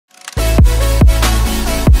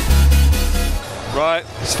right,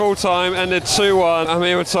 it's full time, ended 2-1. I'm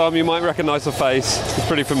here with Tom, you might recognise the face, it's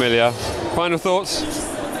pretty familiar. Final thoughts?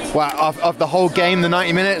 Wow, of the whole game, the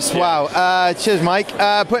 90 minutes? Yeah. Wow, cheers Mike,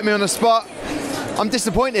 putting me on the spot. I'm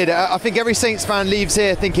disappointed. I think every Saints fan leaves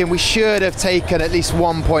here thinking we should have taken at least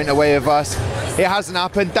 1 point away with us. It hasn't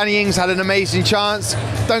happened. Danny Ings had an amazing chance.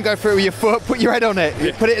 Don't go through it with your foot, put your head on it.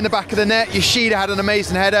 Yeah. Put it in the back of the net. Yoshida had an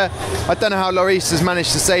amazing header. I don't know how Lloris has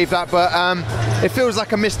managed to save that, but it feels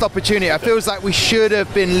like a missed opportunity. It feels like we should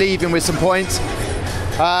have been leaving with some points.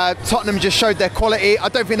 Tottenham just showed their quality. I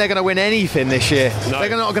don't think they're going to win anything this year. No. They're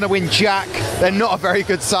not going to win jack. They're not a very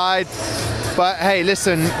good side. But hey,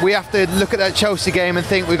 listen, we have to look at that Chelsea game and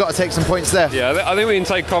think we've got to take some points there. Yeah, I think we can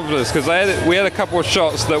take confidence because we had a couple of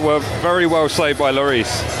shots that were very well saved by Lloris.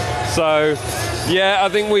 So, yeah, I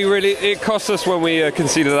think it cost us when we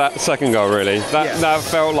conceded that second goal, really. That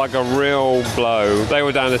felt like a real blow. They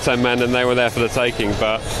were down to 10 men and they were there for the taking,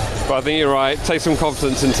 but I think you're right. Take some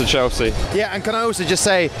confidence into Chelsea. Yeah, and can I also just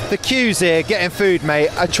say, the queues here, getting food, mate,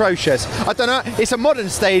 atrocious. I don't know, it's a modern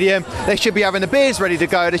stadium. They should be having the beers ready to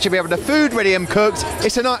go. They should be having the food ready and cooked.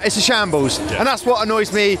 It's a shambles. Yeah. And that's what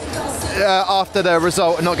annoys me after the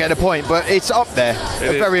result and not getting a point. But it's up there.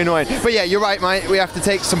 It's very annoying. But yeah, you're right, mate. We have to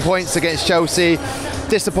take some points against Chelsea.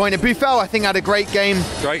 Disappointed. Buffel, I think, had a great game.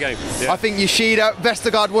 Great game. Yeah. I think Yoshida,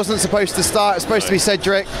 Vestergaard wasn't supposed to start. It's supposed to be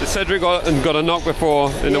Cedric. Cedric got a knock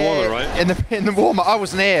before in the warm-up, right? In the warm-up. I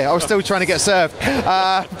wasn't here. I was still trying to get served.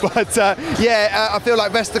 I feel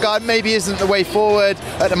like Vestergaard maybe isn't the way forward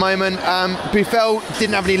at the moment. Buffel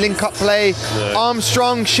didn't have any link-up play. No.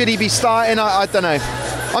 Armstrong, should he be starting? I don't know.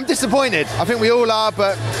 I'm disappointed. I think we all are,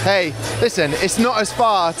 but hey, listen, it's not as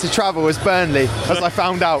far to travel as Burnley, as I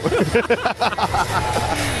found out.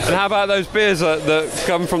 And how about those beers that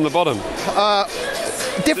come from the bottom?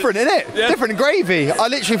 Different, innit? Yeah. Different gravy. I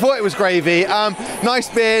literally thought it was gravy. Nice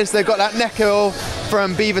beers. They've got that Neckel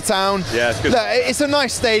from Beavertown. Yeah, it's good. Look, it's a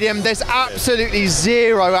nice stadium. There's absolutely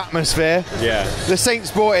zero atmosphere. Yeah. The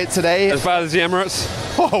Saints brought it today. As bad as the Emirates?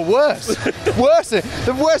 Oh, worse. Worse.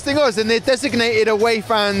 The worst thing was, in the designated away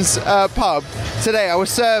fans pub today, I was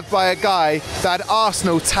served by a guy that had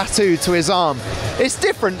Arsenal tattooed to his arm. It's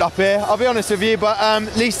different up here, I'll be honest with you, but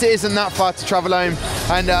at least it isn't that far to travel home.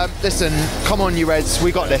 And listen, come on you Reds,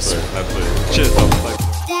 we got this. Absolutely. Cheers, Tom.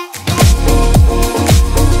 Thanks.